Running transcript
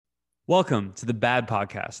Welcome to the Bad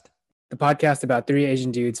Podcast. The podcast about three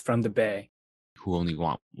Asian dudes from the Bay who only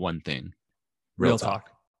want one thing. Real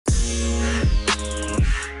talk.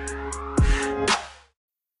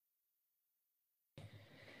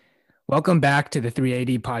 Welcome back to the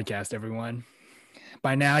 3AD podcast, everyone.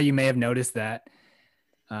 By now, you may have noticed that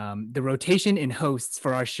the rotation in hosts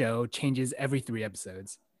for our show changes every 3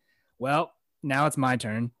 episodes. Well, now it's my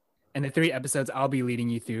turn, and the 3 episodes I'll be leading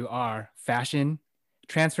you through are fashion,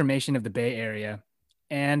 transformation of the Bay Area,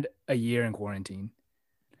 and a year in quarantine.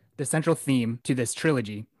 The central theme to this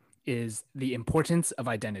trilogy is the importance of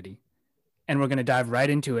identity, and we're going to dive right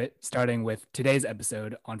into it, starting with today's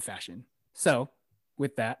episode on fashion. So,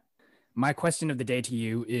 with that, my question of the day to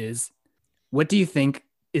you is, what do you think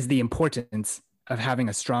is the importance of having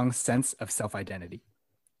a strong sense of self-identity?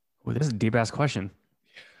 Well, this is a deep-ass question.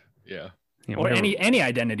 Yeah. Or any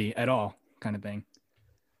identity at all kind of thing.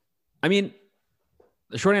 I mean,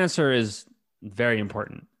 the short answer is very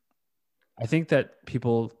important. I think that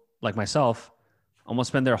people like myself almost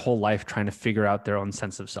spend their whole life trying to figure out their own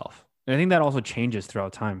sense of self. And I think that also changes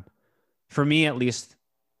throughout time. For me, at least,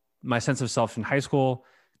 my sense of self in high school,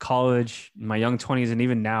 college, my young 20s, and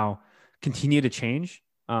even now continue to change.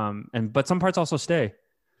 But some parts also stay.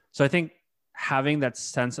 So I think having that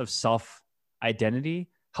sense of self-identity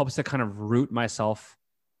helps to kind of root myself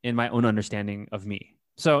in my own understanding of me.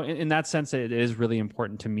 So in that sense, it is really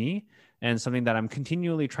important to me and something that I'm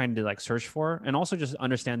continually trying to search for, and also just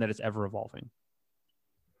understand that it's ever evolving.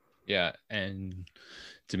 Yeah. And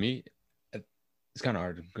to me, it's kind of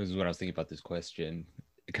hard because when I was thinking about this question,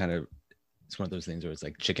 it's one of those things where it's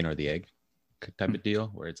like chicken or the egg type of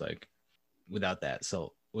deal, where it's like without that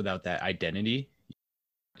identity,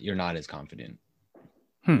 you're not as confident.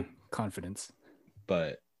 Confidence.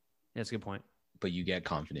 But that's a good point. But you get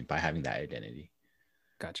confident by having that identity.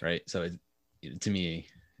 Gotcha. Right. So to me,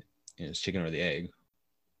 it's chicken or the egg.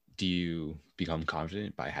 Do you become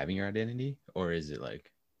confident by having your identity, or is it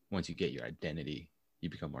like once you get your identity,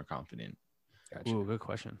 you become more confident? Gotcha. Ooh, good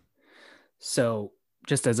question. So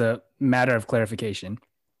just as a matter of clarification,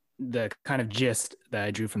 the kind of gist that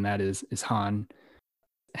I drew from that is Han,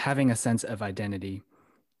 having a sense of identity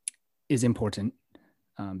is important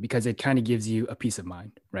because it kind of gives you a peace of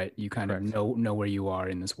mind, right? You kind of know where you are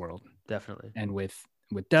in this world. Definitely. And with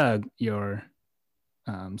Doug, your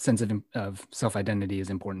sense of self-identity is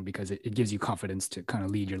important because it gives you confidence to kind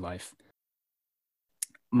of lead your life.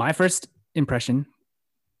 My first impression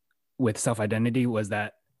with self-identity was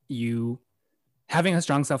that having a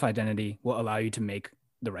strong self-identity will allow you to make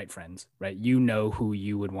the right friends, right? You know who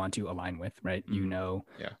you would want to align with, right? You know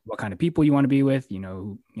what kind of people you want to be with,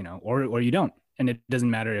 or you don't. And it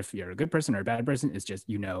doesn't matter if you're a good person or a bad person. It's just,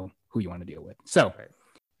 who you want to deal with. So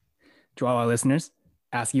to all our listeners,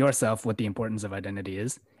 ask yourself what the importance of identity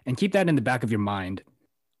is and keep that in the back of your mind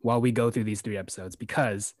while we go through these 3 episodes,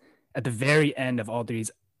 because at the very end of all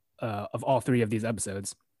 3 of these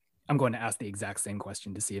episodes, I'm going to ask the exact same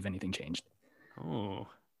question to see if anything changed. Oh,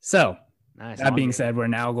 so nice. That being said, we're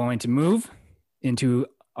now going to move into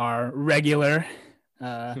our regular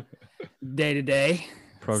day-to-day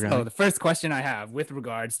program. So the first question I have with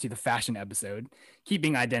regards to the fashion episode,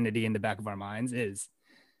 keeping identity in the back of our minds, is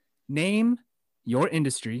name your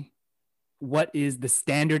industry. What is the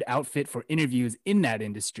standard outfit for interviews in that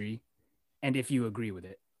industry? And if you agree with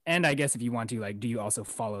it. And I guess if you want to, do you also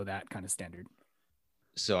follow that kind of standard?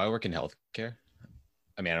 So I work in healthcare.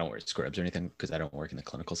 I mean, I don't wear scrubs or anything because I don't work in the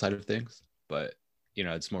clinical side of things, but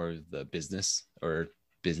it's more of the business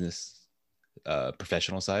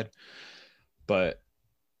professional side. But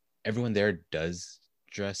everyone there does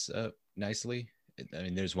dress up nicely. I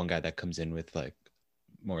mean, there's one guy that comes in with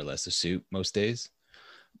more or less a suit most days.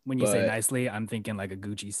 When you say nicely, I'm thinking like a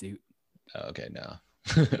Gucci suit. Okay, no.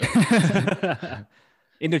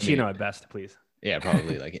 Indochino at best, please. Yeah,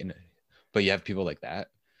 probably but you have people like that.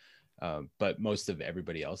 But most of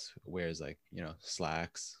everybody else wears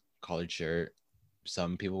slacks, collared shirt.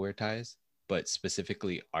 Some people wear ties, but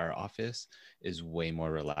specifically our office is way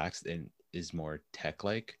more relaxed and is more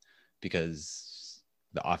tech-like because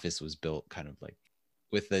the office was built kind of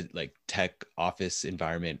with the tech office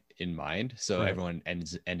environment in mind. So everyone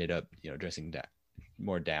ended up, dressing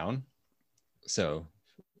more down. So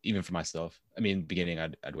even for myself, I mean, beginning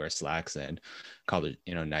I'd wear slacks and collared,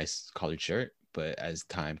 nice collared shirt. But as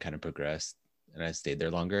time kind of progressed and I stayed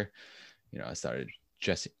there longer, I started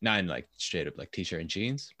dressing not in straight up t-shirt and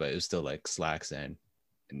jeans, but it was still slacks and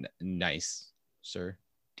nice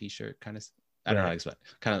t-shirt kind of. I don't know how to explain.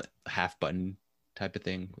 Kind of half button type of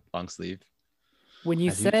thing, long sleeve. When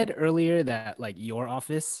you said earlier that your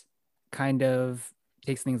office kind of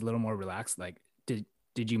takes things a little more relaxed,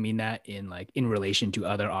 did you mean that in like in relation to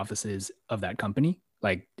other offices of that company?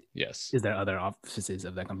 Like, Yes. is there other offices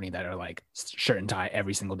of that company that are like shirt and tie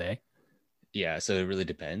every single day? Yeah. So it really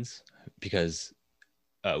depends because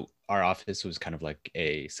our office was kind of like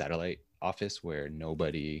a satellite office where none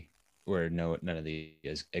of the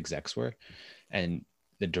execs were, and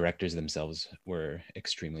the directors themselves were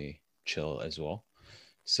extremely chill as well.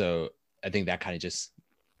 So I think that kind of just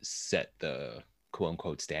set the quote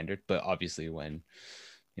unquote standard. But obviously, when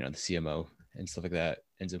the CMO and stuff like that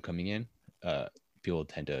ends up coming in, people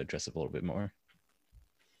tend to dress up a little bit more.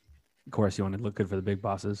 Of course, you want to look good for the big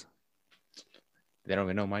bosses. They don't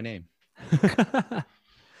even know my name.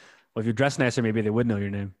 Well, if you dress nicer, maybe they would know your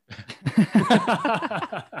name.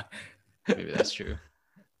 Maybe that's true.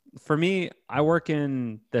 For me, I work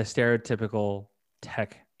in the stereotypical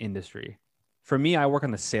tech industry. For me, I work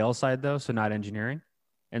on the sales side though, so not engineering.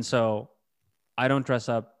 And so I don't dress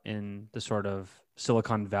up in the sort of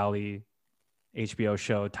Silicon Valley HBO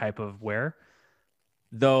show type of wear,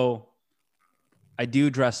 though I do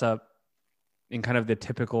dress up in kind of the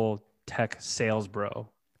typical tech sales bro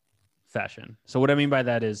fashion. So what I mean by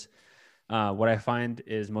that is what I find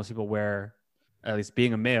is most people wear, at least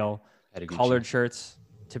being a male, collared shirts,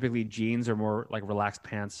 typically jeans or more like relaxed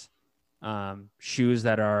pants, shoes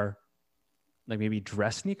that are like maybe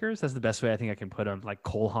dress sneakers. That's the best way I think I can put them, like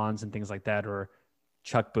Cole Haans and things like that, or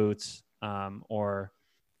Chuck boots, or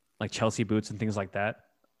like Chelsea boots and things like that.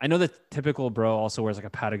 I know the typical bro also wears like a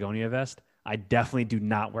Patagonia vest. I definitely do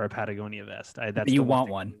not wear a Patagonia vest. You want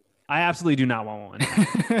one? I absolutely do not want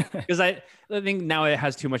one because I think now it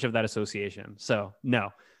has too much of that association. So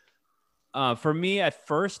no. For me, at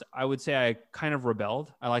first, I would say I kind of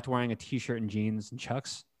rebelled. I liked wearing a t-shirt and jeans and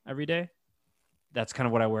Chucks every day. That's kind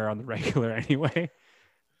of what I wear on the regular anyway.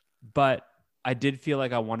 But I did feel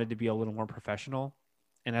like I wanted to be a little more professional.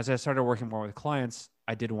 And as I started working more with clients,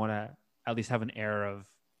 I did want to at least have an air of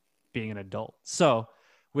being an adult. So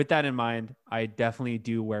with that in mind, I definitely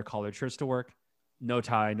do wear collared shirts to work. No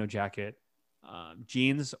tie, no jacket,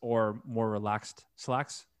 jeans or more relaxed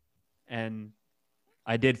slacks. And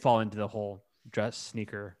I did fall into the whole dress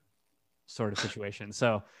sneaker sort of situation.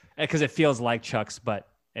 So, because it feels like Chucks, but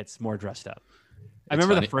it's more dressed up. I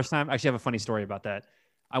remember the first time, actually, I have a funny story about that.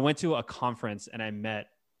 I went to a conference and I met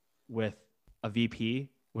with a VP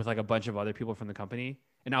with like a bunch of other people from the company.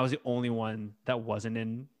 And I was the only one that wasn't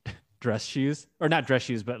in dress shoes, or not dress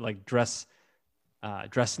shoes, but like dress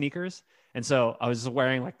sneakers. And so I was just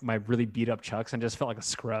wearing like my really beat up Chucks and just felt like a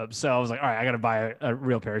scrub. So I was like, all right, I got to buy a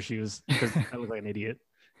real pair of shoes because I look like an idiot.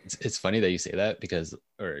 It's funny that you say that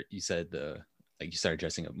or you said you started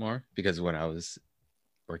dressing up more, because when I was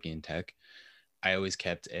working in tech, I always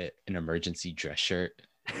kept an emergency dress shirt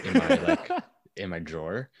in my in my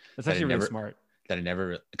drawer. That's actually really smart. That I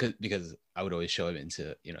never, because I would always show up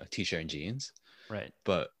into t-shirt and jeans. Right.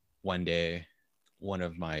 But one day, one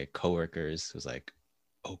of my coworkers was like,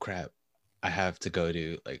 "Oh crap, I have to go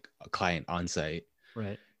to like a client on site."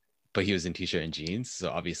 Right. But he was in t-shirt and jeans, so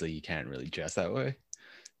obviously you can't really dress that way.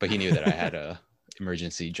 But he knew that I had a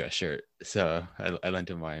emergency dress shirt, so I lent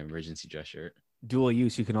him my emergency dress shirt. Dual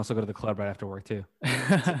use. You can also go to the club right after work too.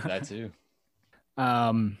 That too.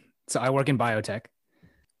 So I work in biotech.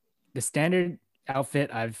 The standard outfit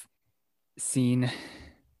I've seen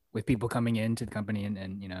with people coming into the company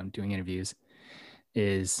and doing interviews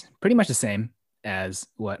is pretty much the same as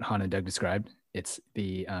what Han and Doug described. It's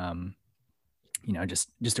the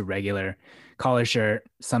just a regular collar shirt,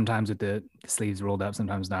 sometimes with the sleeves rolled up,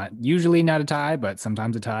 sometimes not. Usually not a tie, but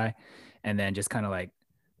sometimes a tie. And then just kind of like,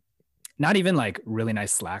 not even like really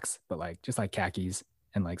nice slacks, but like just like khakis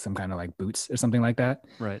and like some kind of like boots or something like that.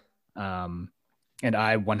 Right. And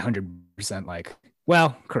I 100% like,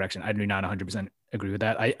 well, correction, I do not 100% agree with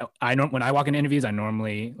that. I don't, when I walk in interviews, I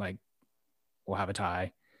normally like will have a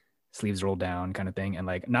tie, sleeves rolled down kind of thing. And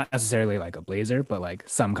like, not necessarily like a blazer, but like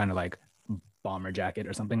some kind of like bomber jacket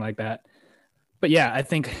or something like that. But yeah, I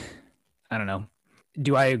think, I don't know.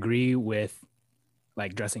 Do I agree with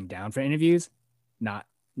like dressing down for interviews? Not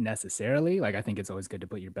necessarily. Like, I think it's always good to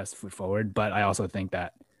put your best foot forward. But I also think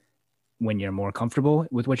that when you're more comfortable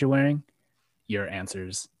with what you're wearing, your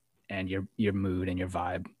answers and your mood and your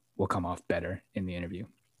vibe will come off better in the interview.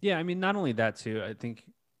 Yeah, I mean, not only that too. I think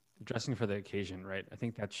dressing for the occasion, right? I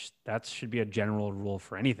think that should be a general rule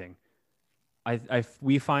for anything.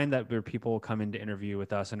 We find that where people come into interview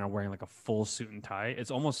with us and are wearing like a full suit and tie,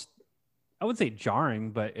 it's almost, I would say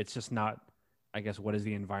jarring, but it's just not, I guess, what is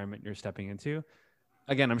the environment you're stepping into?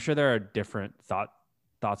 Again, I'm sure there are different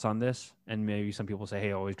thoughts on this, and maybe some people say,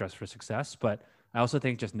 hey, always dress for success. But I also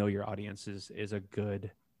think just know your audience is a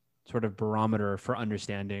good sort of barometer for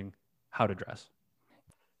understanding how to dress.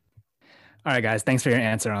 All right, guys. Thanks for your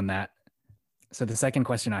answer on that. So the second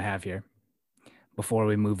question I have here, before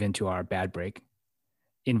we move into our bad break,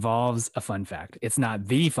 involves a fun fact. It's not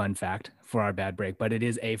the fun fact for our bad break, but it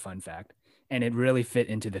is a fun fact, and it really fit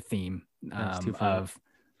into the theme Nice, 2 for 1. of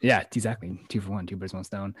yeah, exactly, 2 for 1, two birds, one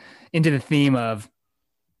stone, into the theme of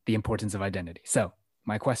the importance of identity. So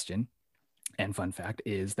my question and fun fact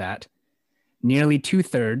is that nearly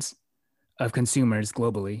 2/3 of consumers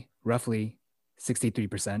globally, roughly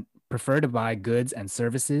 63%, prefer to buy goods and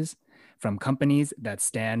services from companies that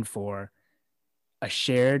stand for a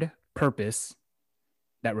shared purpose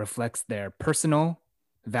that reflects their personal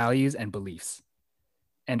values and beliefs,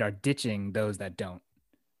 and are ditching those that don't,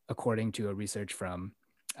 according to a research from,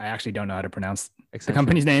 I actually don't know how to pronounce the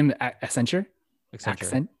company's name, Accenture.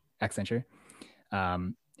 Accenture,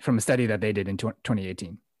 from a study that they did in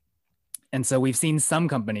 2018. And so we've seen some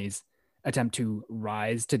companies attempt to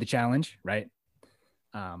rise to the challenge, right?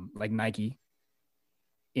 Like Nike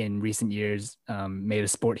in recent years made a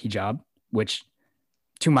sport hijab, which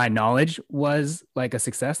to my knowledge was like a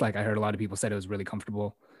success. Like I heard a lot of people said it was really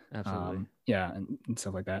comfortable. Absolutely. Yeah, and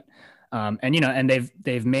stuff like that. And you know, and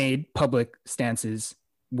they've made public stances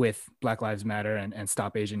with Black Lives Matter and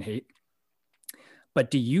Stop Asian Hate.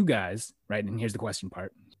 But do you guys, right? And here's the question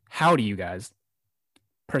part: how do you guys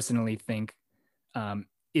personally think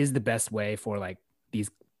is the best way for like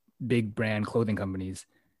these big brand clothing companies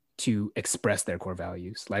to express their core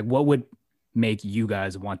values? Like, what would make you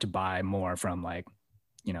guys want to buy more from, like,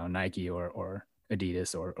 you know, Nike or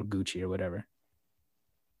Adidas or Gucci or whatever?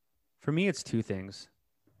 For me, it's two things.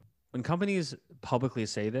 When companies publicly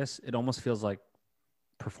say this, it almost feels like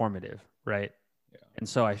performative, right? Yeah. And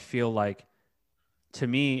so I feel like, to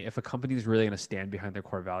me, if a company is really going to stand behind their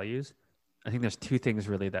core values, I think there's two things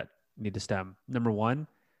really that need to stem. Number one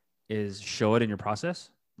is show it in your process,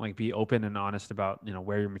 like be open and honest about, you know,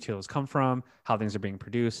 where your materials come from, how things are being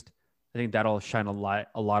produced. I think that'll shine a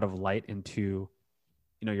lot of light into,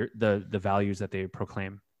 you know, the values that they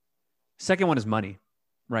proclaim. Second one is money,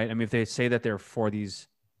 right? I mean, if they say that they're for these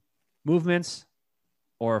movements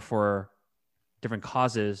or for different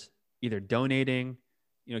causes, either donating,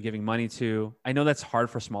 you know, giving money to, I know that's hard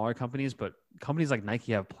for smaller companies, but companies like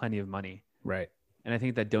Nike have plenty of money. Right. And I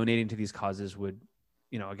think that donating to these causes would,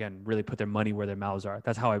 you know, again, really put their money where their mouths are.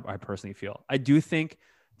 That's how I personally feel. I do think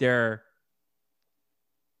their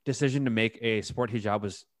decision to make a sport hijab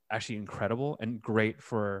was actually incredible and great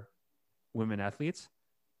for women athletes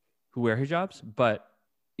who wear hijabs. But,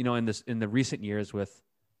 you know, in the recent years with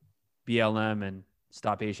BLM and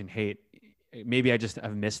Stop Asian Hate, maybe I just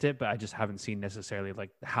have missed it, but I just haven't seen necessarily like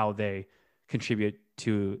how they contribute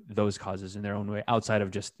to those causes in their own way outside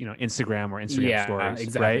of just, you know, Instagram or Instagram stories.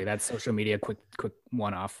 Exactly. Right? That's social media, quick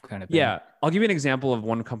one-off kind of thing. Yeah. I'll give you an example of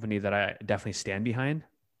one company that I definitely stand behind,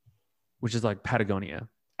 which is like Patagonia.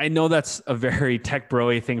 I know that's a very tech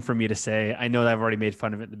bro-y thing for me to say. I know that I've already made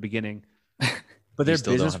fun of it at the beginning, but their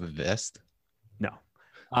still business don't have a vest. No,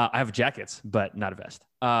 I have jackets, but not a vest.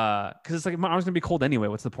 Because it's like my arm's gonna be cold anyway.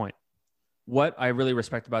 What's the point? What I really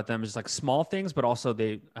respect about them is like small things, but also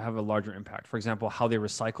they have a larger impact. For example, how they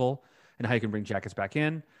recycle and how you can bring jackets back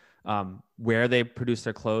in, where they produce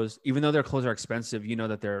their clothes. Even though their clothes are expensive, you know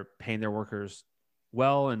that they're paying their workers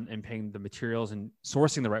well and paying the materials and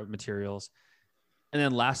sourcing the right materials. And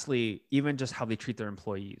then lastly, even just how they treat their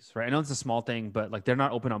employees, right? I know it's a small thing, but like they're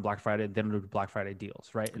not open on Black Friday. They don't do Black Friday deals,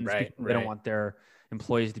 right? And Right. they don't want their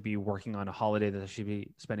employees to be working on a holiday that they should be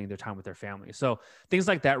spending their time with their family. So things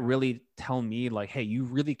like that really tell me like, hey, you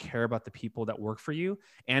really care about the people that work for you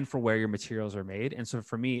and for where your materials are made. And so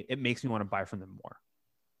for me, it makes me want to buy from them more.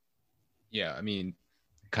 Yeah, I mean,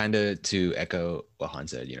 kind of to echo what Han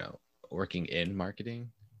said, you know, working in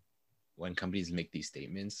marketing, when companies make these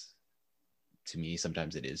statements, to me,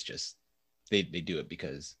 sometimes it is just they do it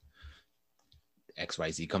because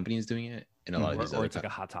XYZ company is doing it, and a lot of these or it's like a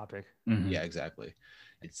hot topic. Mhm. Yeah, exactly.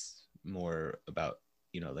 It's more about,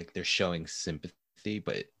 you know, like they're showing sympathy,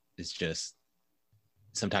 but it's just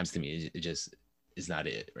sometimes to me it just is not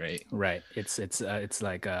it, right? Right. It's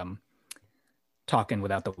like talking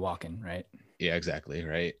without the walking, right? Yeah, exactly,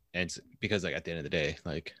 right. And it's because like at the end of the day,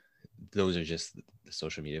 like those are just the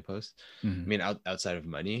social media posts. Mhm. I mean, outside of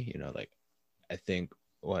money, you know, like I think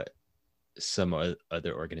what some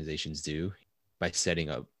other organizations do by setting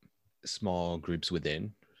up small groups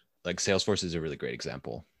within, like Salesforce is a really great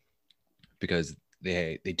example because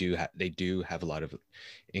they do have a lot of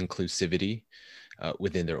inclusivity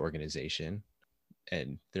within their organization,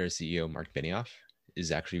 and their CEO Mark Benioff is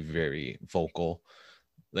actually very vocal.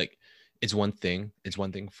 Like it's one thing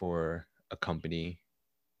for a company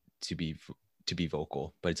to be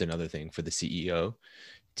vocal, but it's another thing for the CEO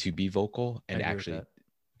to be vocal I and agree with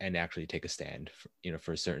that. actually take a stand for,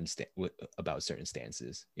 for certain about certain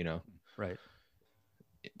stances, Right.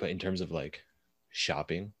 but in terms of like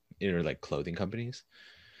shopping or like clothing companies,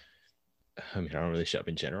 I mean, I don't really shop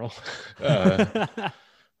in general.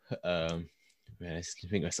 um Man, I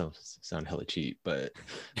make myself sound hella cheap, but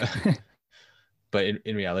but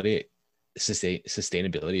in reality,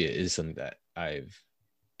 sustainability is something that I've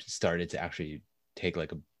started to actually take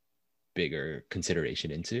like a bigger consideration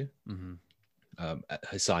into. Mhm.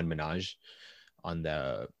 Hassan Minaj on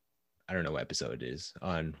the, I don't know what episode it is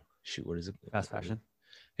on, shoot, what is it? Fast fashion.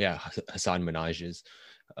 Yeah, Hassan Minaj's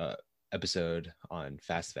episode on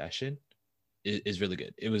fast fashion is really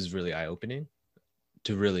good. It was really eye-opening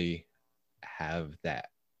to really have that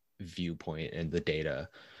viewpoint and the data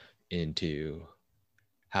into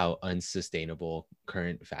how unsustainable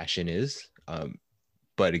current fashion is.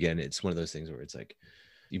 But again, it's one of those things where it's like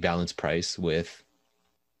you balance price with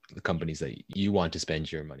the companies that you want to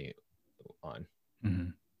spend your money on. Mm-hmm.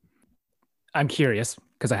 I'm curious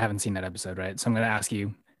because I haven't seen that episode, right? So I'm going to ask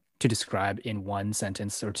you to describe in one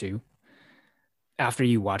sentence or two, after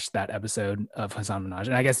you watched that episode of Hassan Minaj,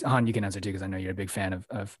 and I guess Han, you can answer too because I know you're a big fan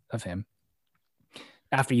of him.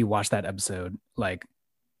 After you watched that episode, like,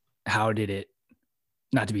 how did it?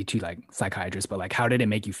 Not to be too like psychiatrist, but like, how did it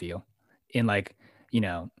make you feel? In like,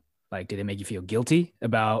 like, did it make you feel guilty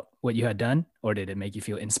about what you had done, or did it make you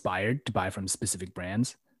feel inspired to buy from specific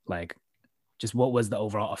brands? Like, just what was the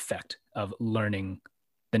overall effect of learning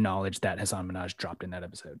the knowledge that Hassan Minaj dropped in that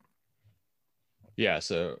episode? Yeah,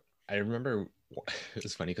 so I remember it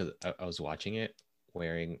was funny because I was watching it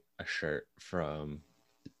wearing a shirt from,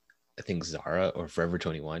 I think, Zara or Forever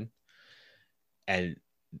 21, and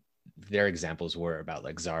their examples were about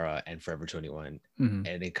like Zara and Forever 21, Mm-hmm.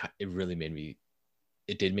 and it really made me,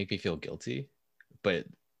 it did make me feel guilty, but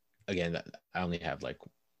again, I only have like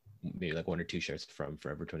maybe like one or two shirts from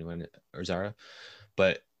Forever 21 or Zara,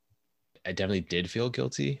 but I definitely did feel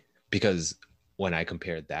guilty because when I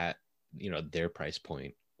compared that, their price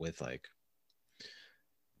point with like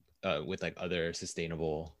other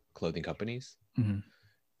sustainable clothing companies, Mm-hmm.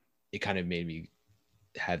 it kind of made me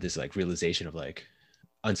have this like realization of like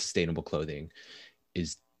unsustainable clothing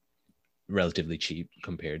is relatively cheap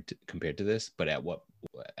compared to this, but at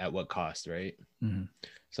what cost, right? Mm-hmm.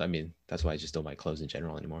 So I mean, that's why I just don't buy clothes in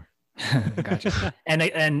general anymore. Gotcha.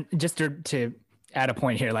 And just to add a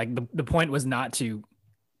point here, like the point was not to,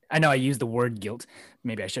 I know I used the word guilt,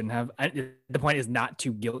 maybe I shouldn't have. The point is not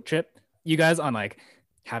to guilt trip you guys on like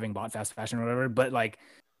having bought fast fashion or whatever, but like,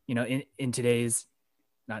 in today's,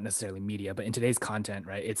 not necessarily media, but in today's content,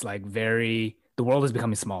 right? It's like the world is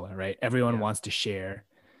becoming smaller, right? Everyone wants to share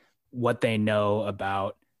what they know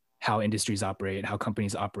about how industries operate, how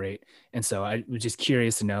companies operate. And so I was just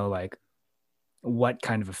curious to know like what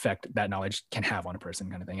kind of effect that knowledge can have on a person,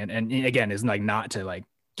 kind of thing. And again, it's like not to like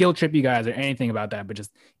guilt trip you guys or anything about that, but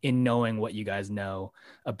just in knowing what you guys know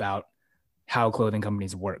about how clothing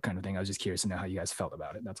companies work, kind of thing. I was just curious to know how you guys felt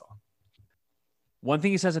about it. That's all. One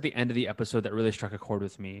thing he says at the end of the episode that really struck a chord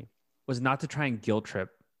with me was not to try and guilt trip,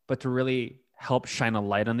 but to really help shine a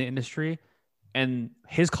light on the industry. And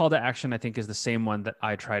his call to action, I think, is the same one that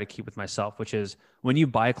I try to keep with myself, which is when you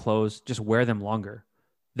buy clothes, just wear them longer.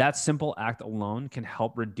 That simple act alone can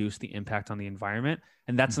help reduce the impact on the environment.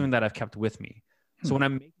 And that's something that I've kept with me. So when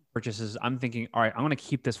I'm making purchases, I'm thinking, all right, I'm going to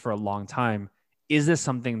keep this for a long time. Is this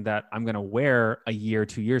something that I'm going to wear a year,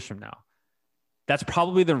 2 years from now? That's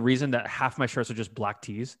probably the reason that half my shirts are just black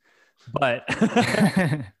tees. But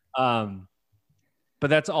but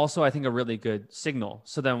that's also, I think, a really good signal.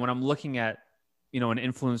 So then when I'm looking at, an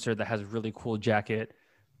influencer that has a really cool jacket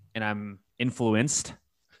and I'm influenced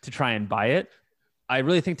to try and buy it, I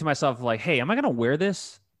really think to myself, like, hey, am I going to wear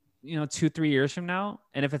this, 2-3 years from now?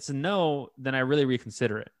 And if it's a no, then I really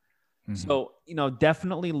reconsider it. Mm-hmm. So,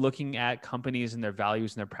 definitely looking at companies and their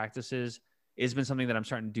values and their practices has been something that I'm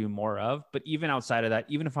starting to do more of. But even outside of that,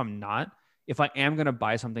 even if I'm not, if I am going to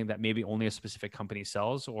buy something that maybe only a specific company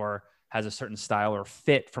sells or has a certain style or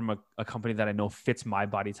fit from a company that I know fits my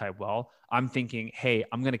body type well, I'm thinking, hey,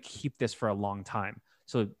 I'm going to keep this for a long time.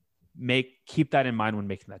 So keep that in mind when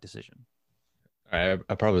making that decision. All right,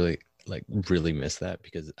 I probably like really missed that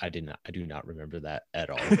because I do not remember that at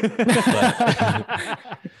all.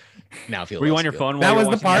 But now I feel. Were you on your phone? That was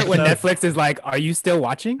the part when Netflix is like, "Are you still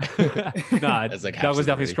watching?" Nah, Doug was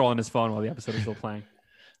definitely scrolling his phone while the episode was still playing.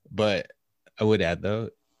 But I would add though,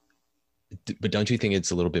 but don't you think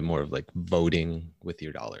it's a little bit more of like voting with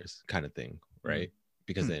your dollars kind of thing, right?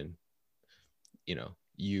 Because then,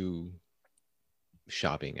 you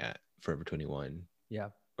shopping at Forever 21, yeah,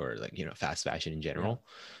 or like fast fashion in general,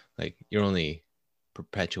 like you're only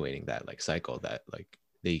perpetuating that like cycle that like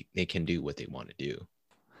they can do what they want to do.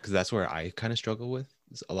 Because that's where I kind of struggle with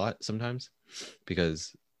a lot sometimes,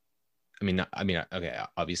 because okay,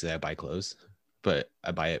 obviously I buy clothes, but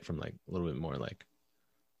I buy it from like a little bit more like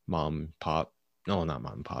mom and pop. No, not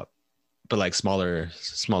mom and pop, but like smaller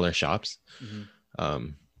shops.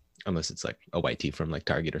 Unless it's like a white tee from like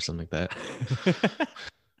Target or something like that.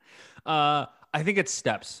 I think it's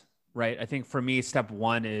steps, right? I think for me, step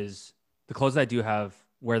one is the clothes that I do have,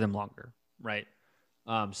 wear them longer, right?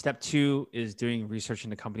 Step two is doing research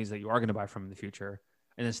into companies that you are going to buy from in the future.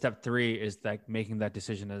 And then step three is like making that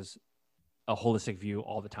decision as a holistic view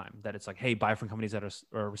all the time, that it's like, hey, buy from companies that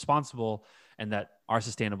are responsible and that are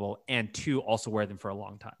sustainable, and two, also wear them for a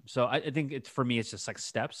long time. So I think it's, for me, it's just like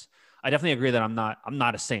steps. I definitely agree that I'm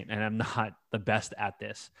not a saint and I'm not the best at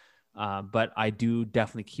this. But I do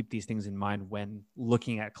definitely keep these things in mind when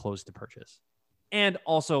looking at clothes to purchase. And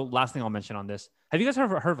also, last thing I'll mention on this, have you guys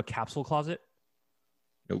ever heard of a capsule closet?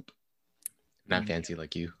 Nope. Not fancy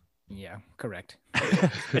like you. Yeah, correct.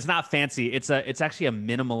 It's not fancy. It's actually a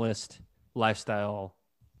minimalist lifestyle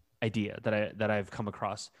idea that I've come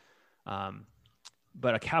across.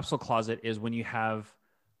 But a capsule closet is when you have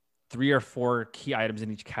 3 or 4 key items in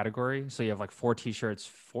each category. So you have like 4 t-shirts,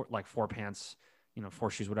 4 pants, 4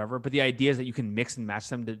 shoes, whatever. But the idea is that you can mix and match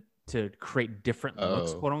them to create different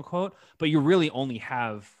looks, quote unquote. But you really only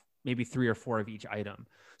have maybe 3 or 4 of each item.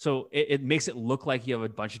 So it makes it look like you have a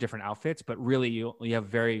bunch of different outfits, but really you have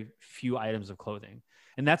very few items of clothing.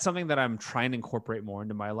 And that's something that I'm trying to incorporate more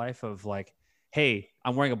into my life, of like, hey,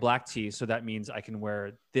 I'm wearing a black tee, so that means I can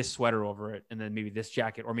wear this sweater over it, and then maybe this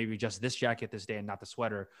jacket, or maybe just this jacket this day and not the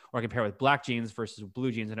sweater, or I can pair with black jeans versus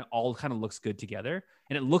blue jeans, and it all kind of looks good together.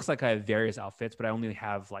 And it looks like I have various outfits, but I only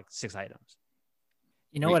have like 6 items.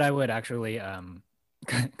 You know what I would actually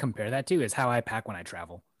compare that to is how I pack when I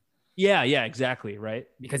travel. Yeah, exactly, right?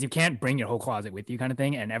 Because you can't bring your whole closet with you, kind of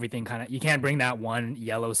thing, and everything you can't bring that one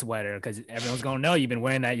yellow sweater because everyone's going to know you've been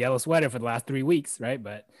wearing that yellow sweater for the last 3 weeks, right?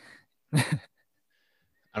 But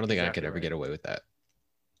I don't think I could ever get away with that.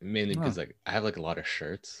 Mainly because like I have like a lot of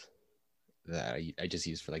shirts that I just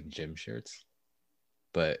use for like gym shirts,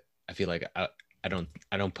 but I feel like I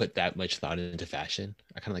don't put that much thought into fashion.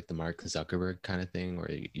 I kind of like the Mark Zuckerberg kind of thing, where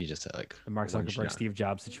you just have like the Mark Zuckerberg, Steve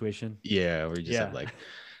Jobs situation. Yeah, where you just have like,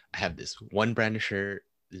 I have this one brand of shirt,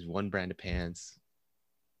 this one brand of pants,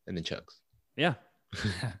 and then chucks. Yeah.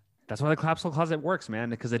 That's why the capsule closet works, man,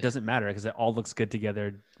 because it doesn't matter, because it all looks good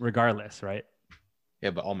together regardless, right? Yeah,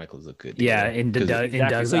 but all my clothes look good. Yeah, in Doug's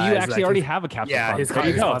so you eyes, actually already have a capsule closet. His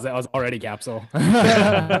closet was already capsule.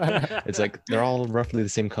 It's like they're all roughly the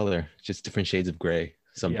same color, just different shades of gray.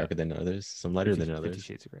 Some darker than others, some lighter than others. 50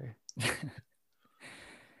 shades of gray.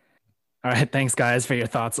 All right, thanks guys for your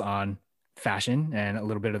thoughts on fashion and a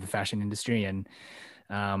little bit of the fashion industry, and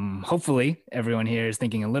hopefully everyone here is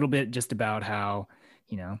thinking a little bit just about how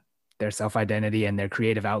their self-identity and their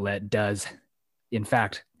creative outlet does in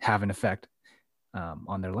fact have an effect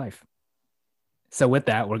on their life. So with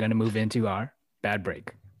that, we're going to move into our bad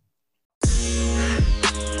break.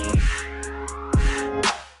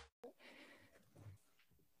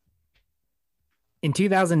 In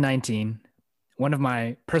 2019, one of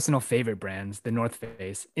my personal favorite brands, The North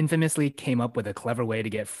Face, infamously came up with a clever way to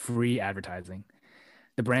get free advertising.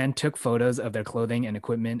 The brand took photos of their clothing and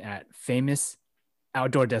equipment at famous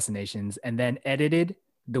outdoor destinations and then edited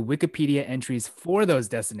the Wikipedia entries for those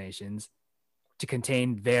destinations to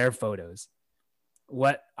contain their photos.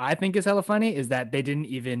 What I think is hella funny is that they didn't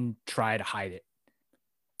even try to hide it.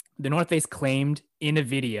 The North Face claimed in a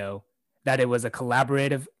video that it was a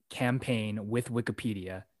collaborative campaign with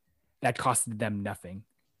Wikipedia that costed them nothing.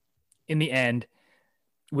 In the end,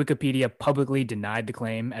 Wikipedia publicly denied the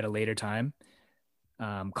claim at a later time,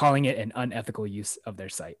 calling it an unethical use of their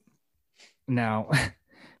site. Now,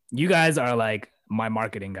 you guys are like my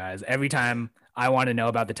marketing guys. Every time I want to know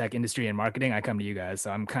about the tech industry and marketing, I come to you guys. So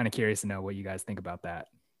I'm kind of curious to know what you guys think about that.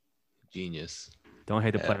 Genius. Don't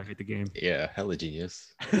hate the player, hate the game. Yeah, hella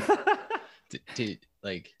genius.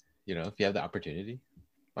 Like, if you have the opportunity,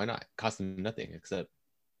 why not? Cost them nothing except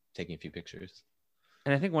taking a few pictures.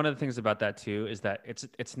 And I think one of the things about that too is that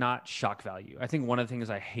it's not shock value. I think one of the things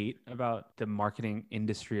I hate about the marketing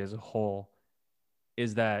industry as a whole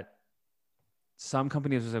is that some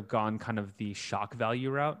companies have gone kind of the shock value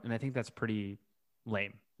route, and I think that's pretty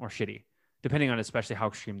lame or shitty, depending on especially how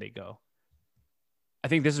extreme they go. I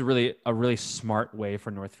think this is really a really smart way for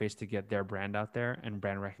North Face to get their brand out there and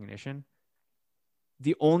brand recognition.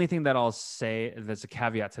 The only thing that I'll say that's a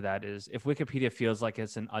caveat to that is if Wikipedia feels like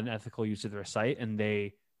it's an unethical use of their site and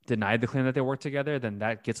they denied the claim that they work together, then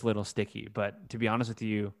that gets a little sticky. But to be honest with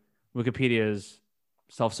you, Wikipedia is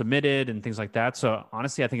self-submitted and things like that. So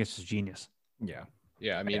honestly, I think it's just genius. Yeah.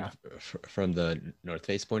 Yeah, I mean, Yeah. From the North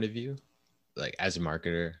Face point of view, like as a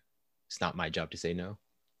marketer, it's not my job to say no.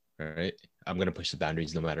 All right, I'm gonna push the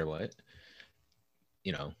boundaries no matter what.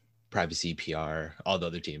 You know, privacy, PR, all the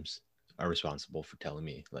other teams are responsible for telling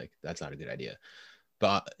me like that's not a good idea.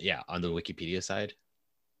 But yeah, on the Wikipedia side,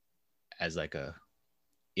 as like a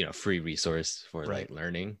free resource for Right. like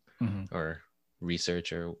learning Mhm. or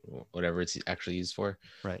research or whatever it's actually used for,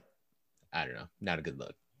 Right. I don't know, not a good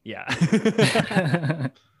look. Yeah.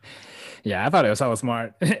 Yeah, I thought it was so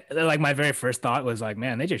smart. Like my very first thought was like,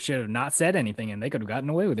 man, they just should have not said anything and they could have gotten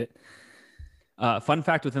away with it. Fun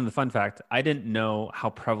fact within the fun fact, I didn't know how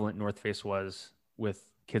prevalent North Face was with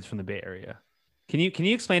kids from the Bay Area. Can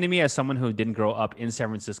you explain to me, as someone who didn't grow up in San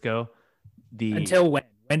Francisco, Until when?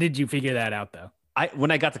 When did you figure that out though?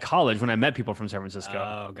 when I got to college, when I met people from San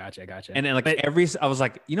Francisco, Oh, gotcha. and then like I was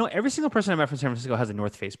like, every single person I met from San Francisco has a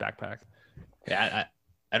North Face backpack. Yeah,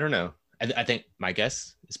 I don't know. I think my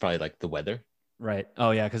guess is probably like the weather. Right.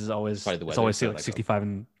 Oh yeah, because it's Probably the weather, always so, like like, 65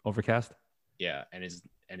 and overcast. Yeah, and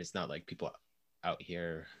it's not like people out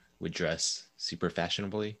here would dress super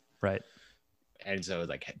fashionably, Right. and so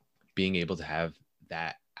like being able to have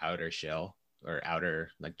that outer shell or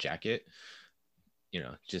outer like jacket,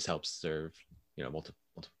 just helps serve multiple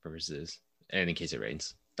purposes, and in case it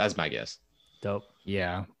rains. That's my guess. Dope.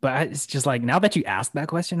 Yeah, but it's just like now that you asked that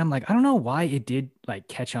question, I'm like, I don't know why it did like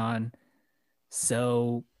catch on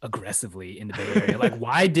so aggressively in the Bay Area. Like,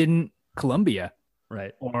 why didn't Columbia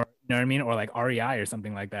Right. or you know what I mean, or like REI or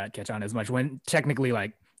something like that catch on as much when technically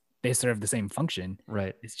like they serve the same function?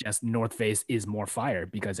 Right. It's just North Face is more fire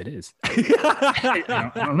because it is. I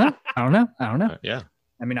don't know. Yeah.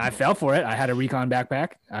 I mean, I fell for it. I had a Recon backpack.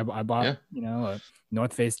 I bought, Yeah. a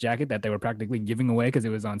North Face jacket that they were practically giving away because it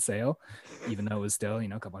was on sale, even though it was still, a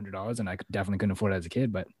couple $100s, and I definitely couldn't afford it as a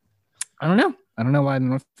kid. But I don't know. I don't know why the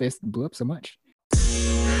North Face blew up so much.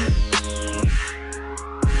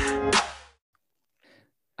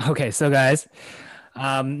 Okay, so guys,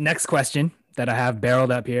 next question that I have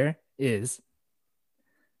barreled up here is,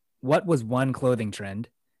 what was one clothing trend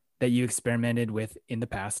that you experimented with in the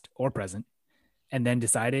past or present and then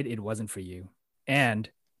decided it wasn't for you? And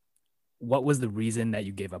what was the reason that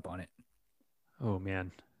you gave up on it? Oh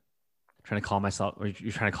man. Trying to call myself, or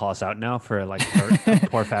you're trying to call us out now for like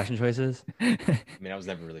poor fashion choices? I mean, I was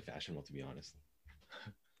never really fashionable, to be honest.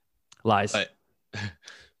 Lies.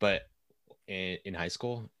 But in high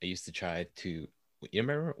school, I used to try to. You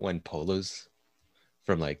remember when polos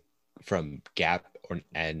from Gap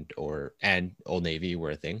and Old Navy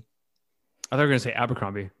were a thing? I thought you were gonna say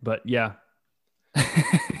Abercrombie, but yeah.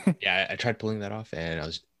 Yeah, I tried pulling that off, and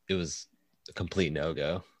it was a complete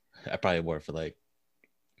no-go. I probably wore it for like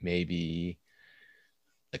maybe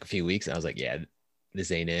like a few weeks, and I was like, yeah,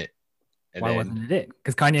 this ain't it. And Why wasn't it?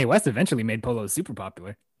 Because Kanye West eventually made polos super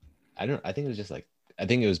popular. I think it was just like, I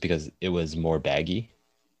think it was because it was more baggy.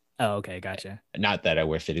 Oh, okay, gotcha. Not that I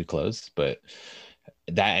wear fitted clothes, but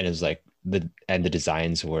that, and it was like the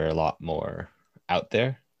designs were a lot more out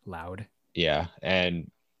there. Loud. Yeah, and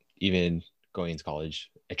even going into college,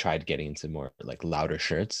 I tried getting into more like louder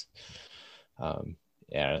shirts.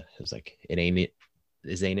 Yeah, it was like, it ain't it.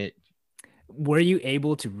 This ain't it. Were you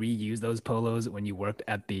able to reuse those polos when you worked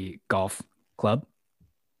at the golf club?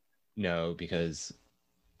 No, because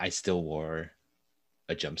I still wore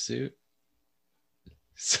a jumpsuit.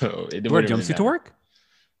 So it You wear a wouldn't really jumpsuit to matter. work?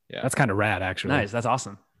 Yeah. That's kind of rad, actually. Nice. That's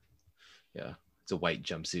awesome. Yeah. It's a white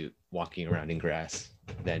jumpsuit walking around in grass.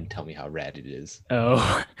 Then tell me how rad it is.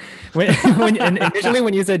 Oh, and initially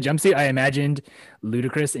when you said jumpsuit, I imagined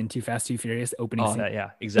Ludacris in Too Fast, Too Furious opening scene. Yeah,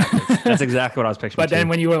 exactly. That's exactly what I was picturing. But then too.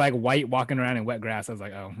 when you were like white walking around in wet grass, I was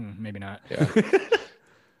like, oh, maybe not. Yeah.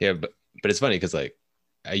 Yeah, but it's funny because like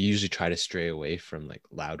I usually try to stray away from like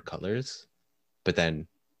loud colors, but then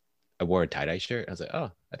I wore a tie-dye shirt. I was like,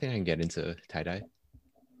 oh, I think I can get into tie-dye,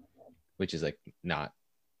 which is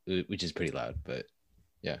pretty loud, but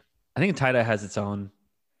yeah. I think tie-dye has its own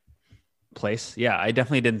place. Yeah, I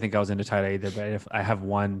definitely didn't think I was into tie-dye either, but if I have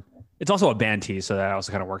one, it's also a band tee, so that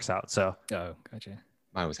also kind of works out. So, Oh, gotcha.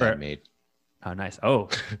 Mine was handmade. oh, nice. Oh,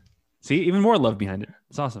 see, even more love behind it.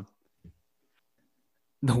 It's awesome.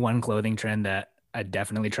 The one clothing trend that I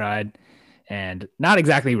definitely tried and not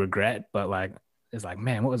exactly regret, but like, it's like,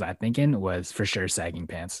 man, what was I thinking? Was for sure sagging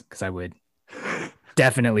pants, because I would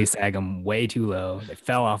definitely sag them way too low. They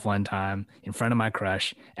fell off one time in front of my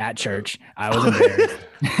crush at church. I was embarrassed.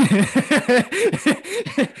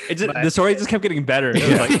 The story just kept getting better. It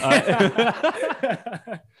was like,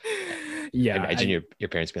 yeah. Imagine your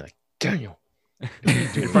parents being like, Daniel.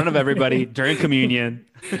 in front of everybody during communion.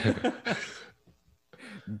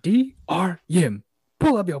 DRM,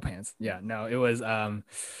 pull up your pants. Yeah, no, it was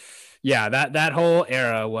yeah, that whole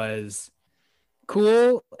era was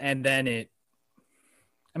cool, and then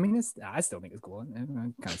I mean, I still think it's cool. I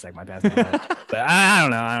kind of sag my pants, but I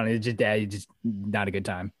don't know. I don't know. It's just not a good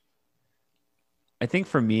time. I think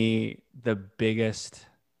for me, the biggest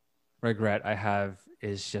regret I have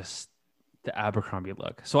is just the Abercrombie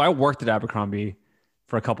look. So I worked at Abercrombie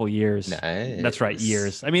for a couple years. Nice. That's right,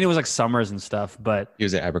 years. I mean, it was like summers and stuff, but He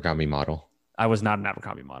was an Abercrombie model. I was not an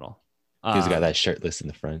Abercrombie model. He was got that shirtless in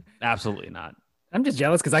the front. Absolutely not. I'm just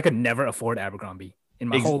jealous because I could never afford Abercrombie in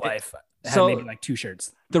my whole life. I had So- maybe like 2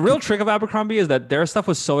 shirts. The real trick of Abercrombie is that their stuff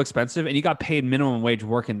was so expensive and you got paid minimum wage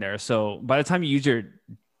working there. So by the time you use your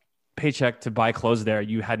paycheck to buy clothes there,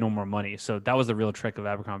 you had no more money. So that was the real trick of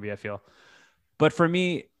Abercrombie, I feel. But for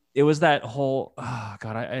me, it was that whole, oh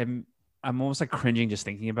God, I'm almost like cringing just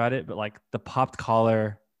thinking about it. But like the popped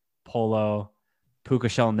collar, polo, puka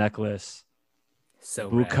shell necklace, So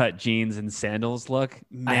boot rad. cut jeans and sandals look.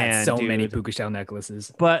 Man, I had so dude. many puka shell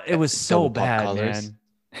necklaces. But it was so Double pop bad, collars. man.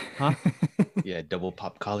 Huh? Yeah, double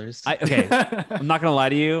pop collars. Okay, I'm not gonna lie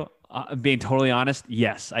to you. Being totally honest,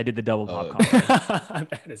 yes, I did the double pop Oh. collar.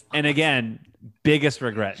 That is And again, biggest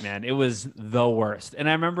regret, man. It was the worst. And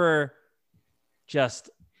I remember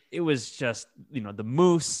it was just, the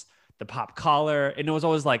moose, the pop collar, and it was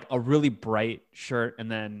always like a really bright shirt and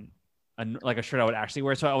then like a shirt I would actually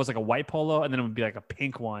wear. So I was like a white polo and then it would be like a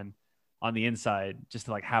pink one on the inside just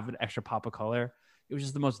to like have an extra pop of color. It was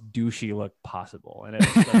just the most douchey look possible. And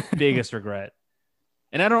it was the biggest regret.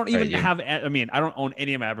 And I don't even I don't own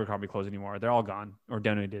any of my Abercrombie clothes anymore. They're all gone or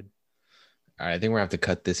donated. All right, I think we're gonna have to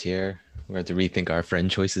cut this here. We're gonna have to rethink our friend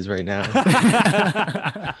choices right now.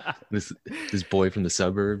 this boy from the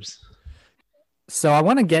suburbs. So I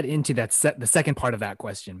want to get into the second part of that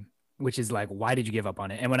question, which is like, why did you give up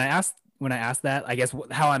on it? And when I asked that, I guess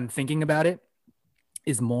how I'm thinking about it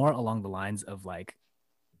is more along the lines of like,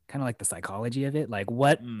 kind of like the psychology of it. Like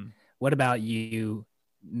what about you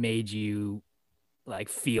made you like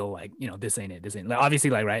feel like, this ain't it. This ain't like, obviously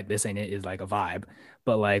like, right. This ain't it is like a vibe,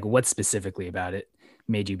 but like what specifically about it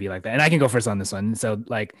made you be like that? And I can go first on this one. So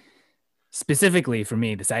like specifically for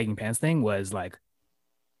me, the sagging pants thing was like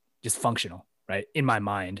just functional, right? In my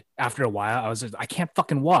mind, after a while, I was just, I can't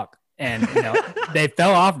fucking walk. And they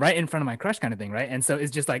fell off right in front of my crush kind of thing. Right. And so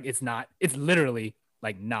it's just like, it's literally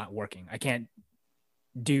like not working. I can't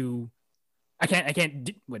do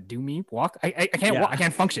me walk. I can't walk. I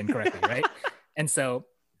can't function correctly. Right. And so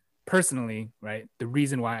personally, right, the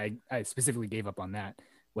reason why I specifically gave up on that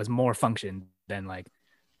was more function than like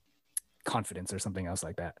confidence or something else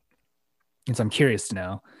like that. And so I'm curious to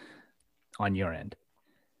know on your end.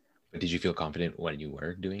 But did you feel confident when you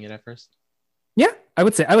were doing it at first? Yeah, I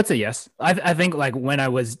would say yes. I think like when I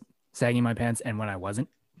was sagging my pants and when I wasn't,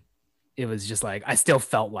 it was just like I still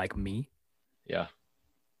felt like me. Yeah.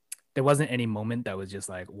 There wasn't any moment that was just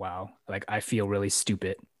like, wow, like I feel really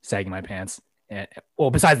stupid sagging my pants. And, well,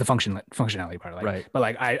 besides the functionality part, like, Right. But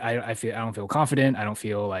like I don't feel confident. I don't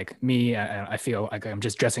feel like me. I feel like I'm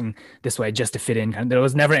just dressing this way just to fit in. There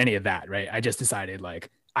was never any of that, right? I just decided like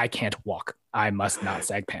I can't walk. I must not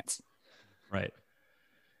sag pants. Right.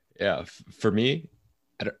 Yeah. For me,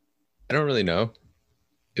 I don't really know.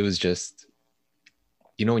 It was just,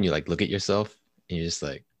 when you like look at yourself and you're just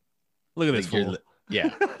like, Look at this fool.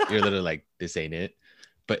 Yeah, you're literally like, this ain't it.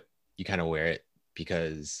 But you kind of wear it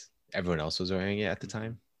because everyone else was wearing it at the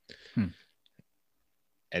time. And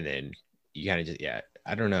then you kind of just,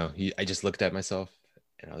 I don't know. I just looked at myself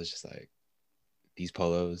and I was just like, these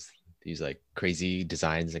polos, these like crazy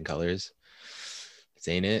designs and colors. This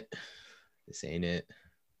ain't it. This ain't it.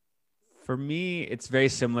 For me, it's very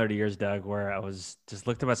similar to yours, Doug, where I was just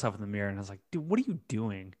looked at myself in the mirror and I was like, dude, what are you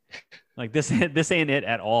doing? Like this ain't it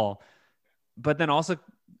at all. But then also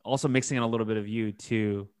mixing in a little bit of you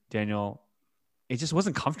too, Daniel, it just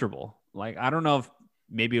wasn't comfortable. Like, I don't know if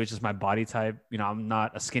maybe it was just my body type. I'm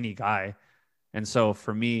not a skinny guy. And so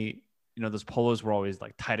for me, those polos were always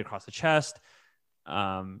like tight across the chest.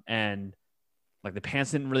 And like the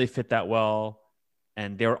pants didn't really fit that well.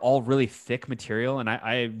 And they were all really thick material. And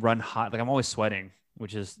I run hot, like I'm always sweating,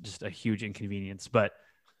 which is just a huge inconvenience. But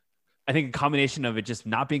I think a combination of it just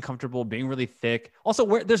not being comfortable, being really thick.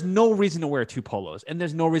 Also, there's no reason to wear 2 polos and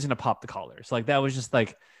there's no reason to pop the collars. Like that was just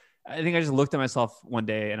like, I think I just looked at myself one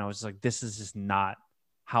day and I was just like, this is just not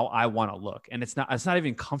how I want to look. And it's not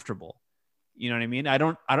even comfortable. You know what I mean?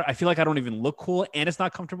 I feel like I don't even look cool and it's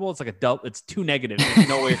not comfortable. It's like it's 2 negatives. There's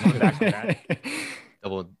no way coming back from that.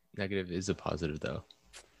 Double negative is a positive though.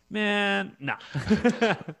 Man, no.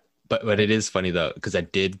 But it is funny though, because I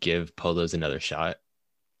did give polos another shot.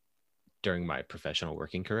 during my professional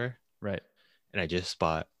working career, Right. and I just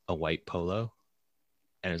bought a white polo,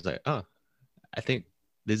 and it's like, oh, I think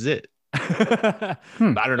this is it. But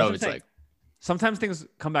I don't know if it's like, sometimes things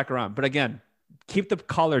come back around, but again, keep the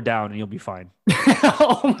collar down and you'll be fine.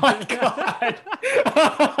 Oh my God.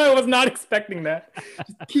 I was not expecting that.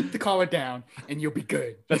 Just keep the collar down and you'll be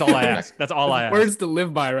good. That's all I ask. That's all I ask. Words to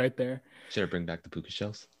live by right there. should I bring back the puka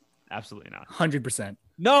shells? Absolutely not. 100%.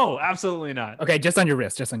 No, absolutely not. Okay, just on your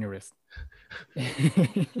wrist. Just on your wrist.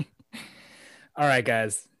 All right,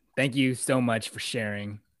 guys. Thank you so much for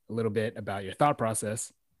sharing a little bit about your thought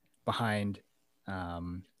process behind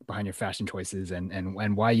your fashion choices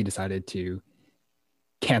and why you decided to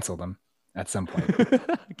cancel them at some point.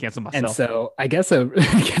 Cancel myself. And so I guess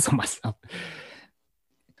cancel myself.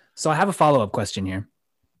 So I have a follow-up question here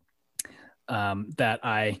that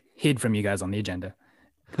I hid from you guys on the agenda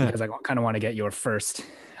because I kind of want to get your first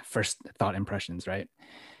thought impressions, right?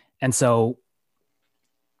 And so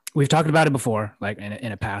we've talked about it before, like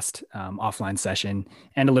in a past offline session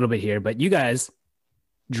and a little bit here, but you guys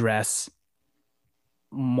dress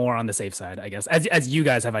more on the safe side, I guess, as you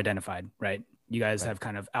guys have identified, right? You guys have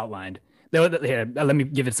kind of outlined. Here, let me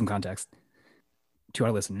give it some context to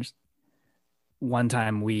our listeners. One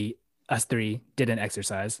time us three did an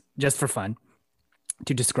exercise just for fun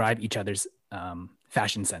to describe each other's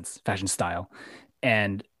fashion sense, fashion style.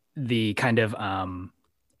 And the kind of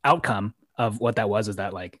outcome of what that was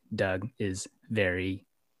that like Doug is very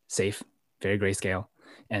safe, very grayscale.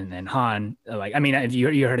 And then Han, like, I mean, if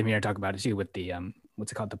you heard him here talk about it too with the,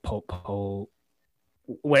 what's it called? The pole,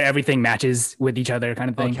 where everything matches with each other kind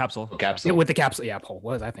of thing. Capsule. Capsule. Yeah, with the capsule. Yeah, pole.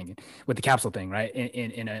 What was I thinking? With the capsule thing, right?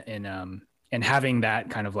 And having that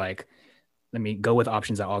kind of like, let me go with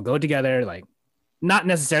options that all go together, like not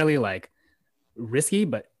necessarily like risky,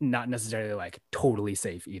 but not necessarily like totally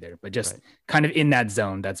safe either, but just kind of in that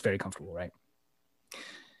zone that's very comfortable, right?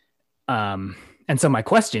 And so my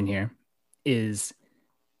question here is,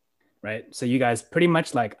 right? So you guys pretty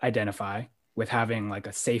much like identify with having like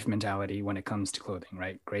a safe mentality when it comes to clothing,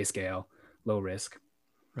 right? Grayscale, low risk.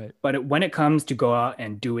 Right. But when it comes to go out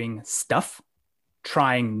and doing stuff,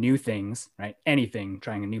 trying new things, right? Anything,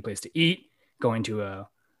 trying a new place to eat, going to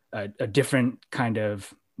a different kind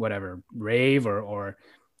of whatever rave or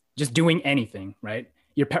just doing anything, right?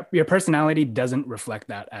 Your personality doesn't reflect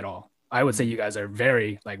that at all. I would say you guys are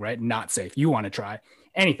very like, right, not safe. You want to try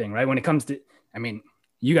anything, right? When it comes to, I mean,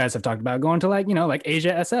 you guys have talked about going to like, you know, like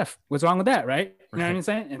Asia SF. What's wrong with that, right? You know what I'm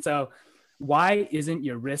saying? And so why isn't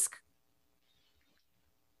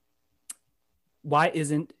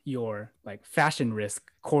your like fashion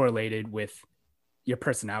risk correlated with your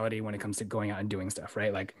personality when it comes to going out and doing stuff,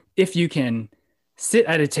 right? Like if you can sit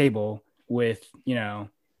at a table with, you know,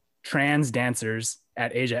 trans dancers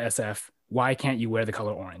at Asia SF, why can't you wear the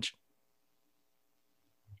color orange?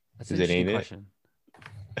 That's an interesting question.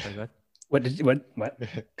 Very good. What?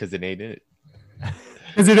 Because it ain't it.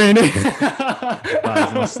 Because it ain't it.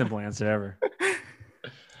 That's the most simple answer ever.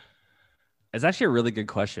 It's actually a really good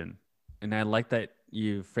question. And I like that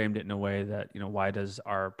you framed it in a way that, you know, why does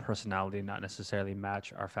our personality not necessarily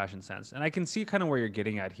match our fashion sense? And I can see kind of where you're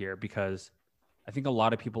getting at here, because I think a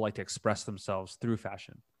lot of people like to express themselves through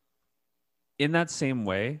fashion. In that same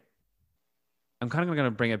way, I'm kind of going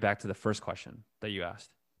to bring it back to the first question that you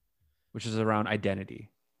asked, which is around identity.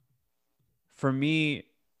 For me,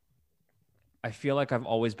 I feel like I've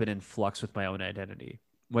always been in flux with my own identity,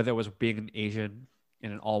 whether it was being an Asian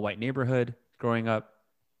in an all-white neighborhood growing up,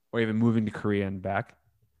 or even moving to Korea and back.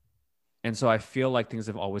 And so I feel like things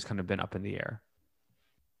have always kind of been up in the air.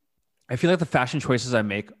 I feel like the fashion choices I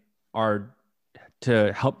make are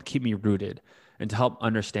to help keep me rooted and to help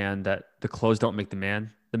understand that the clothes don't make the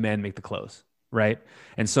man make the clothes, right?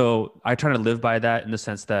 And so I try to live by that in the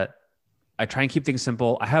sense that I try and keep things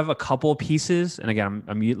simple. I have a couple pieces, and again,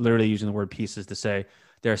 I'm literally using the word pieces to say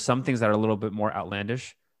there are some things that are a little bit more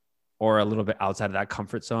outlandish or a little bit outside of that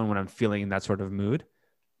comfort zone when I'm feeling in that sort of mood.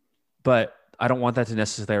 But I don't want that to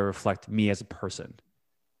necessarily reflect me as a person.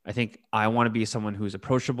 I think I want to be someone who's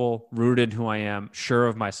approachable, rooted in who I am, sure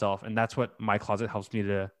of myself. And that's what my closet helps me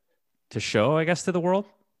to show, I guess, to the world.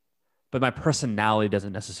 But my personality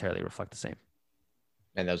doesn't necessarily reflect the same.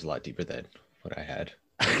 And that was a lot deeper than what I had.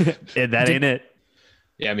 That ain't it.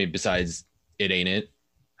 Yeah, I mean, besides it ain't it.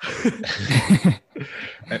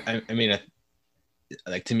 I mean,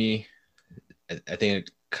 like to me, I think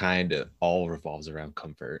it kind of all revolves around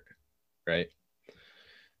comfort, right?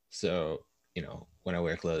 So, you know, when I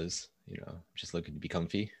wear clothes, you know, I'm just looking to be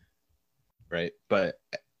comfy, right? But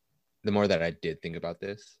the more that I did think about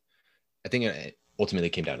this, I think it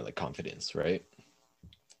ultimately came down to like confidence, right?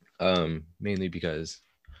 Mainly because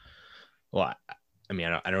Well, I mean,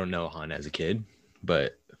 I don't know Han as a kid,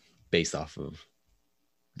 but based off of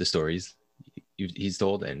the stories he's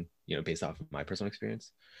told, and based off of my personal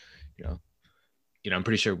experience, you know, I'm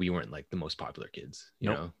pretty sure we weren't like the most popular kids, you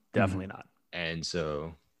Nope. know, Definitely not. and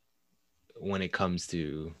so when it comes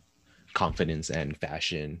to confidence and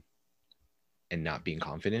fashion and not being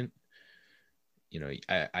confident,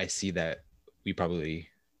 I see that we probably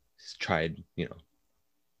tried,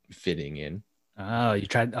 fitting in. Oh, you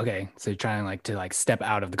tried. Okay, so you're trying like to like step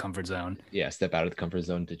out of the comfort zone, Yeah, step out of the comfort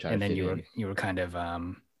zone to try and to then fit in. you were kind of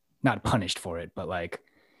not punished for it, but like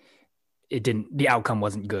it didn't. The outcome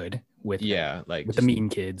wasn't good with Yeah, like with the mean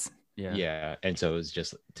kids. yeah. And so it was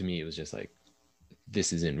just, to me, it was just like,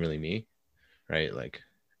 this isn't really me, right? Like,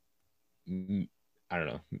 I don't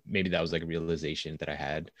know, maybe that was like a realization that I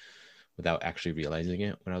had without actually realizing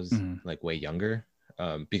it when I was like way younger,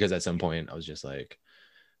 because at some point I was just like,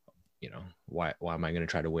 why am I going to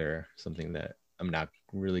try to wear something that I'm not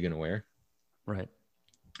really going to wear? Right.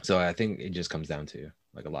 So I think it just comes down to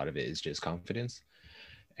like a lot of it is just confidence,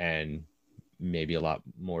 and maybe a lot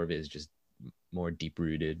more of it is just more deep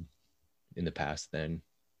rooted in the past than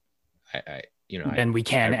and we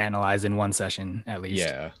can analyze in one session at least.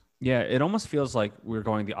 Yeah, it almost feels like we're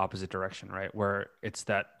going the opposite direction, right? Where it's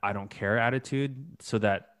that I don't care attitude, so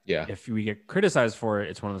that if we get criticized for it,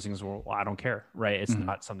 it's one of those things where, well, I don't care, right? It's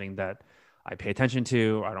not something that I pay attention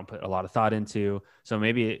to, I don't put a lot of thought into. So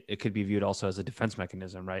maybe it could be viewed also as a defense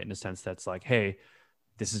mechanism, right? In a sense that's like, hey,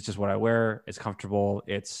 this is just what I wear. It's comfortable,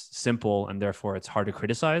 it's simple, and therefore it's hard to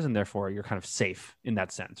criticize. And therefore you're kind of safe in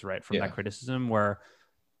that sense, right? From that criticism, where,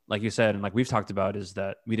 like you said, and like we've talked about, is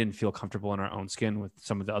that we didn't feel comfortable in our own skin with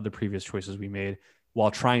some of the other previous choices we made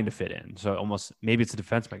while trying to fit in. So almost maybe it's a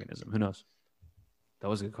defense mechanism. Who knows? That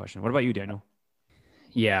was a good question. What about you, Daniel?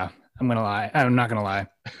 Yeah, I'm not gonna lie.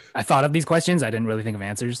 I thought of these questions. I didn't really think of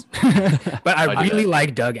answers, but I really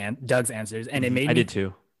like Doug's answers, and it made I did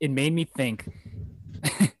too. It made me think.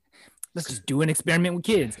 Let's just do an experiment with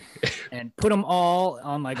kids and put them all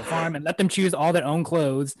on like a farm and let them choose all their own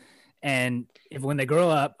clothes. And if when they grow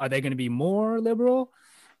up, are they going to be more liberal,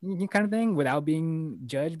 kind of thing, without being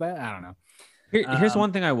judged by it? I don't know. Here's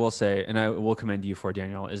one thing I will say, and I will commend you for,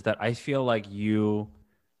 Daniel, is that I feel like you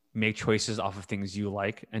make choices off of things you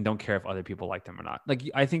like and don't care if other people like them or not. Like,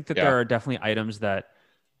 I think that there are definitely items that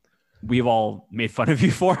we've all made fun of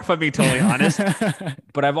you for, if I'm being totally honest.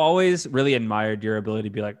 But I've always really admired your ability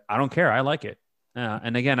to be like, I don't care, I like it.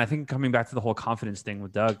 And again, I think coming back to the whole confidence thing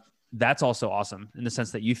with Doug, that's also awesome in the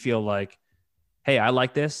sense that you feel like, hey, I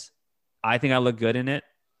like this. I think I look good in it.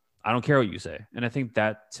 I don't care what you say. And I think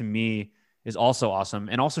that to me is also awesome,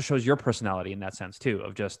 and also shows your personality in that sense too,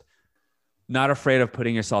 of just not afraid of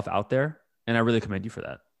putting yourself out there. And I really commend you for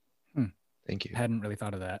that. Thank you. I hadn't really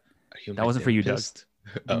thought of that. That wasn't for you, Doug.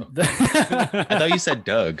 Oh. I thought you said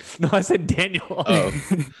Doug. No, I said Daniel. Oh,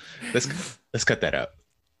 let's cut that out.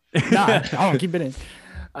 Nah, I'll keep it in.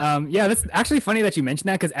 Yeah, that's actually funny that you mentioned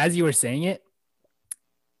that, because as you were saying it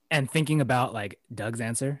and thinking about like Doug's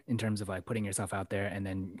answer in terms of like putting yourself out there and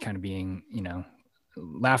then kind of being,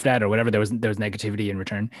 laughed at or whatever, there was negativity in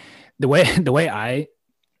return. The way I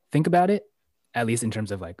think about it, at least in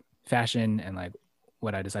terms of like fashion and like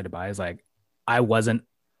what I decided to buy, is like I wasn't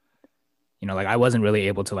really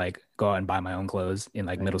able to like go out and buy my own clothes in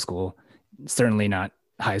like middle school, certainly not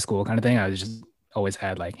high school kind of thing. I was just always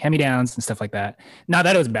had like hand-me-downs and stuff like that. Not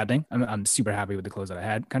that it was a bad thing. I'm super happy with the clothes that I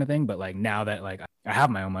had, kind of thing. But like now that like I have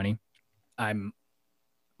my own money, I'm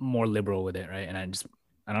more liberal with it, right? And I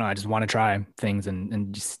don't know, I just want to try things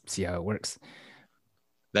and just see how it works.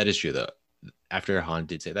 That is true though. After Han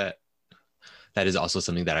did say that, that is also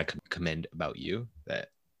something that I commend about you, that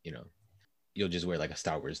you'll just wear like a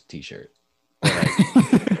Star Wars t-shirt or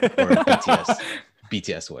a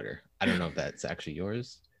BTS sweater. I don't know if that's actually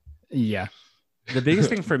yours. Yeah. The biggest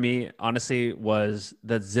thing for me, honestly, was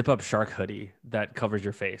the zip up shark hoodie that covers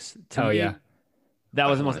your face. To me, that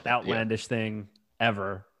was the most outlandish thing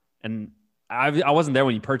ever. And I wasn't there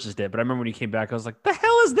when you purchased it, but I remember when you came back, I was like, the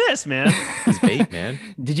hell is this, man? It's bait, man.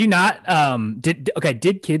 Did you not,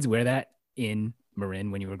 did kids wear that in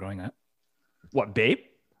Marin when you were growing up? What, Bape?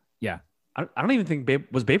 Yeah. I don't even think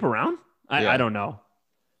Bape, was Bape around? I don't know.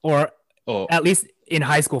 Or at least in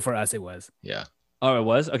high school for us, it was. Yeah. Oh, it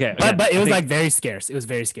was? Okay. But it was like very scarce. It was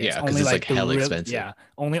very scarce. Yeah, because it's like hella expensive. Yeah.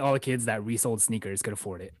 Only all the kids that resold sneakers could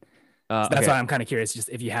afford it. So that's why I'm kind of curious, just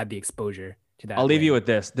if you had the exposure to that. I'll leave you with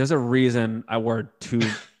this. There's a reason I wore 2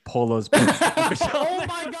 polos. Oh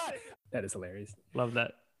my God. That is hilarious. Love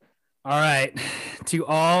that. All right. To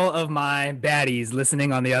all of my baddies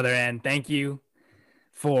listening on the other end, thank you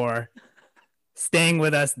for staying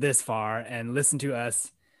with us this far and listen to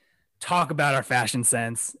us talk about our fashion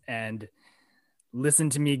sense and listen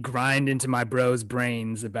to me grind into my bros'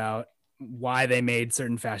 brains about why they made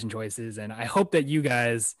certain fashion choices. And I hope that you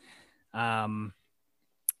guys kind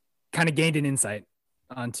of gained an insight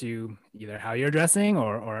onto either how you're dressing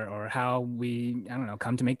or how we, I don't know,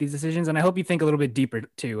 come to make these decisions. And I hope you think a little bit deeper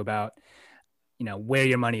too about, where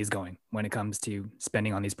your money is going when it comes to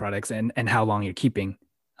spending on these products and how long you're keeping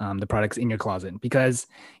the products in your closet. Because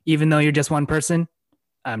even though you're just one person,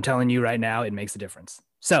 I'm telling you right now, it makes a difference.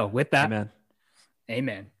 So with that,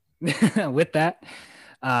 amen. With that,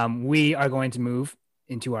 we are going to move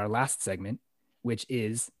into our last segment, which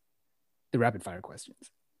is the rapid fire questions.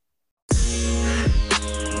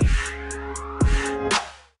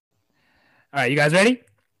 All right, you guys ready?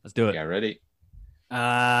 Let's do it. Yeah, ready.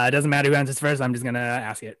 It doesn't matter who answers first. I'm just going to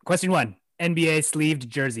ask it. Question 1, NBA sleeved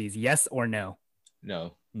jerseys, yes or no?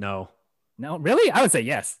 No. No. No, really? I would say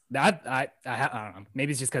yes. I don't know.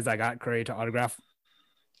 Maybe it's just because I got Curry to autograph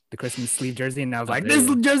the Christmas sleeve jersey, and I was like, this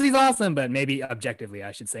jersey's awesome. But maybe objectively,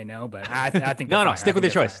 I should say no. But I think no. Stick with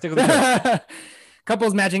your choice. Stick with your choice.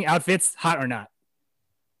 Couples matching outfits, hot or not?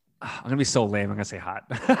 I'm gonna be so lame. I'm gonna say hot.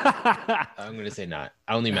 I'm gonna say not.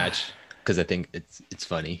 I only match because I think it's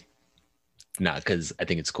funny, not because I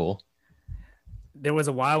think it's cool. There was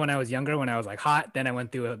a while when I was younger when I was like hot. Then I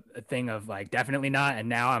went through a thing of like definitely not, and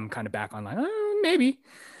now I'm kind of back on like maybe.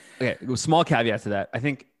 Okay, small caveat to that. I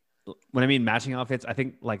think when I mean matching outfits, I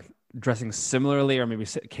think like dressing similarly or maybe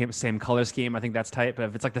same color scheme. I think that's tight. But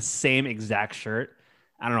if it's like the same exact shirt,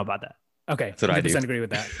 I don't know about that. Okay, 100% agree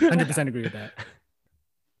with that. 100% agree with that.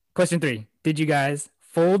 Question 3: did you guys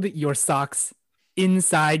fold your socks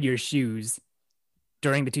inside your shoes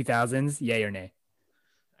during the 2000s? Yay or nay?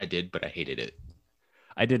 I did, but I hated it.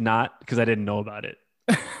 I did not because I didn't know about it.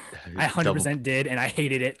 I 100% did, and I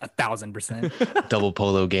hated it 1,000%. Double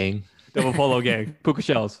polo gang. Double polo gang. Puka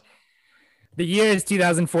shells. The year is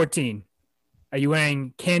 2014. Are you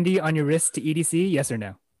wearing candy on your wrist to EDC? Yes or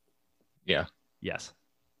no? Yeah. Yes.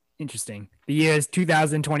 Interesting. The year is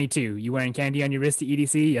 2022. You wearing candy on your wrist to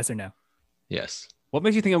EDC? Yes or no? Yes. What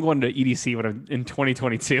makes you think I'm going to EDC when I'm in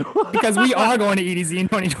 2022? Because we are going to EDC in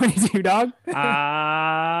 2022, dog.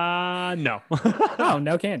 No. Oh,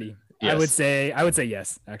 no candy. Yes. I would say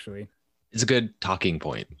yes, actually. It's a good talking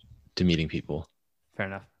point to meeting people. Fair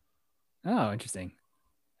enough. Oh, interesting.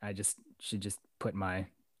 I should just put my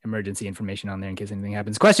emergency information on there in case anything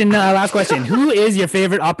happens. Last question. Who is your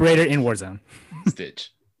favorite operator in Warzone?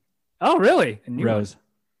 Stitch. Oh, really? Rose.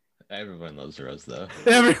 Everyone loves Rose, though.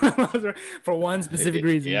 Everyone loves Rose for one specific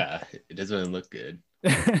reason. Yeah, it doesn't look good.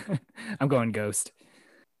 I'm going Ghost.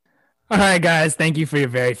 All right, guys. Thank you for your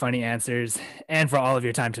very funny answers and for all of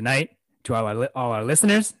your time tonight. To all our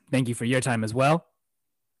listeners, thank you for your time as well.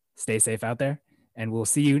 Stay safe out there, and we'll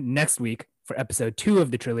see you next week for episode 2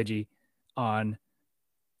 of the trilogy on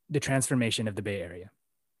the transformation of the Bay Area.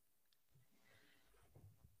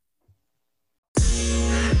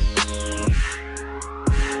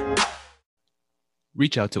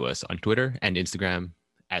 Reach out to us on Twitter and Instagram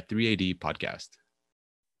at 3AD Podcast.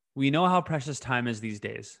 We know how precious time is these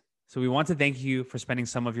days, so we want to thank you for spending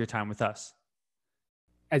some of your time with us.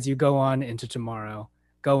 As you go on into tomorrow,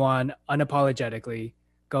 go on unapologetically,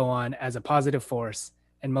 go on as a positive force,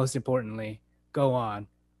 and most importantly, go on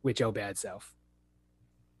with your bad self.